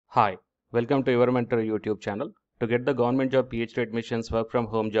Hi, welcome to your mentor YouTube channel. To get the government job PhD admissions, work from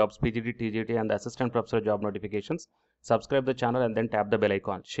home jobs, PGT, TGT and the assistant professor job notifications, subscribe the channel and then tap the bell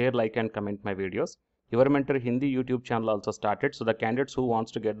icon. Share, like and comment my videos. Your mentor Hindi YouTube channel also started, so the candidates who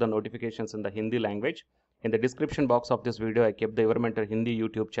wants to get the notifications in the Hindi language, in the description box of this video I kept the Your Mentor Hindi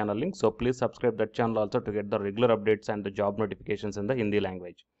YouTube channel link, so please subscribe that channel also to get the regular updates and the job notifications in the Hindi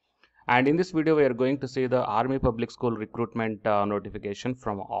language. And in this video, we are going to see the Army Public School recruitment notification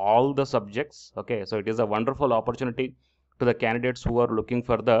from all the subjects. Okay, so it is a wonderful opportunity to the candidates who are looking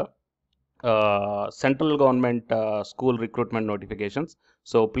for the central government school recruitment notifications.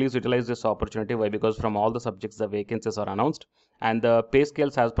 So please utilize this opportunity. Why? Because from all the subjects the vacancies are announced and the pay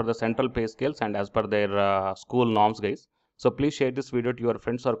scales as per the central pay scales and as per their school norms, guys. So please share this video to your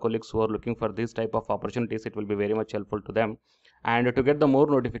friends or colleagues who are looking for these type of opportunities. It will be very much helpful to them. And to get the more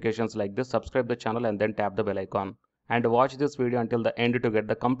notifications like this, subscribe the channel and then tap the bell icon. And watch this video until the end to get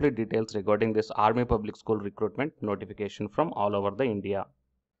the complete details regarding this Army Public School recruitment notification from all over the India.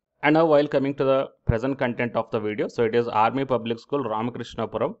 And now while coming to the present content of the video, so it is Army Public School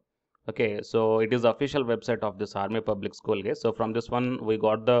Ramakrishnapura. Okay, so it is the official website of this Army Public School, guys. So from this one we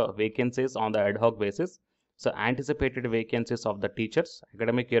got the vacancies on the ad hoc basis. So anticipated vacancies of the teachers,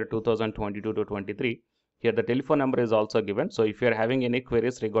 academic year 2022 to 23. Here the telephone number is also given. So if you are having any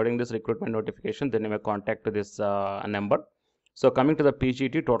queries regarding this recruitment notification, then you may contact to this number. So coming to the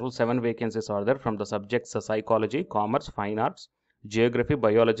PGT, total 7 vacancies are there from the subjects psychology, commerce, fine arts, geography,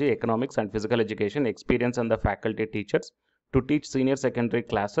 biology, economics and physical education, experience and the faculty teachers to teach senior secondary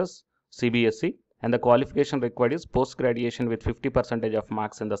classes, CBSE, and the qualification required is post graduation with 50% of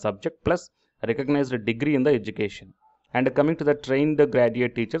marks in the subject plus recognized degree in the education. And coming to the trained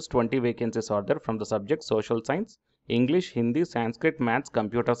graduate teachers, 20 vacancies are there from the subjects social science, English, Hindi, Sanskrit, maths,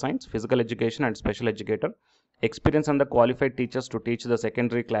 computer science, physical education and special educator, experience and the qualified teachers to teach the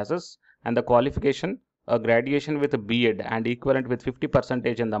secondary classes, and the qualification a graduation with a B.Ed and equivalent with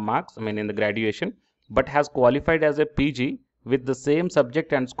 50% in the marks, in the graduation, but has qualified as a PG with the same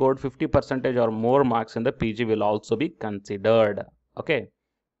subject and scored 50% or more marks in the PG will also be considered. Okay.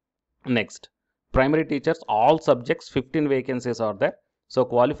 Next, primary teachers, all subjects, 15 vacancies are there. So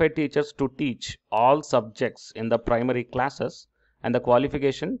qualified teachers to teach all subjects in the primary classes, and the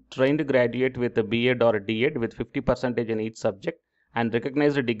qualification trained graduate with a B.Ed or a D.Ed with 50% in each subject and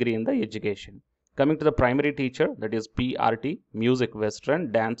recognized degree in the education. Coming to the primary teacher, that is PRT, music,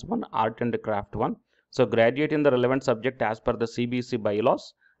 western, dance 1, art and craft 1. So graduate in the relevant subject as per the CBSE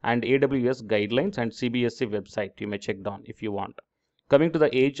bylaws and AWS guidelines and CBSE website. You may check down if you want. Coming to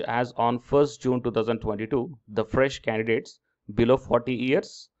the age, as on 1st June 2022, the fresh candidates below 40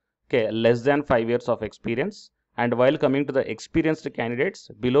 years, okay, less than 5 years of experience. And while coming to the experienced candidates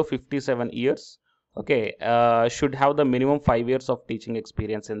below 57 years, okay, should have the minimum 5 years of teaching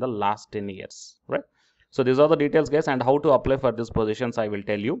experience in the last 10 years, right? So these are the details, guys, and how to apply for these positions I will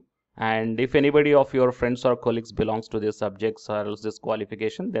tell you. And if anybody of your friends or colleagues belongs to these subjects or else this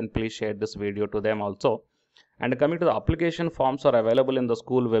qualification, then please share this video to them also. And coming to the application forms are available in the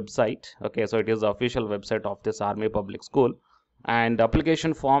school website. Okay, so it is the official website of this Army Public School. And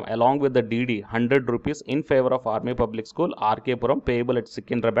application form along with the DD 100 rupees in favor of Army Public School RK Puram payable at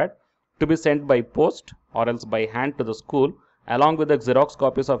Secunderabad to be sent by post or else by hand to the school along with the Xerox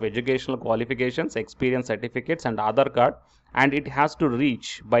copies of educational qualifications, experience certificates and Aadhaar card, and it has to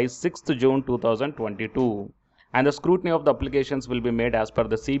reach by 6th June 2022. And the scrutiny of the applications will be made as per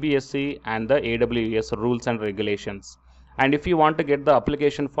the CBSE and the AWS rules and regulations. And if you want to get the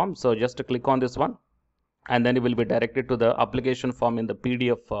application form, so just click on this one and then it will be directed to the application form in the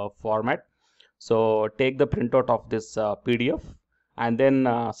PDF format. So take the printout of this PDF and then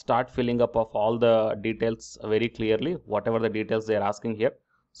start filling up of all the details very clearly, whatever the details they are asking here.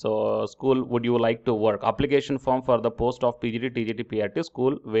 So school would you like to work, application form for the post of PGT TGT PRT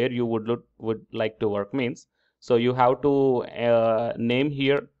school where you would like to work means, so you have to name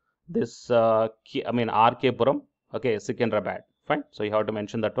here this RK Puram, okay, Secunderabad, fine. So you have to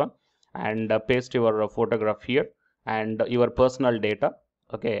mention that one and paste your photograph here and your personal data,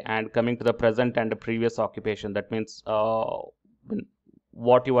 okay. And coming to the present and the previous occupation, that means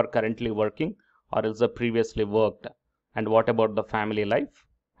what you are currently working or else previously worked, and what about the family life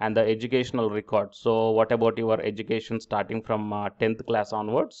and the educational record. So what about your education starting from 10th class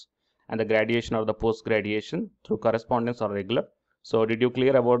onwards and the graduation or the post graduation through correspondence or regular. So did you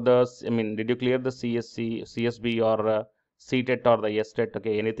clear about the did you clear the CSC, CSB or CTET or the STET,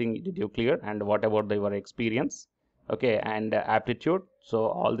 okay, anything did you clear, and what about your experience, okay, and aptitude. So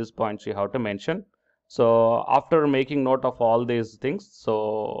all these points you have to mention. So after making note of all these things,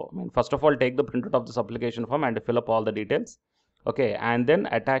 so first of all take the printout of this application form and fill up all the details. Okay, and then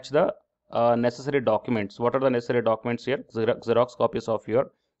attach the necessary documents. What are the necessary documents here? Xerox copies of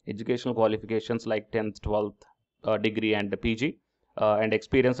your educational qualifications like 10th, 12th degree and PG, and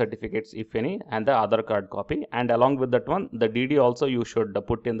experience certificates if any, and the Aadhaar card copy. And along with that one, the DD also you should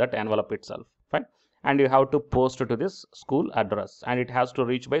put in that envelope itself. Fine. And you have to post to this school address, and it has to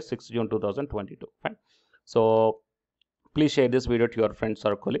reach by 6 June 2022. Fine. So please share this video to your friends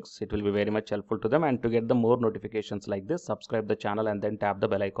or colleagues. It will be very much helpful to them. And to get the more notifications like this, subscribe the channel and then tap the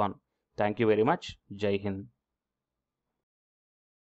bell icon. Thank you very much. Jai Hind.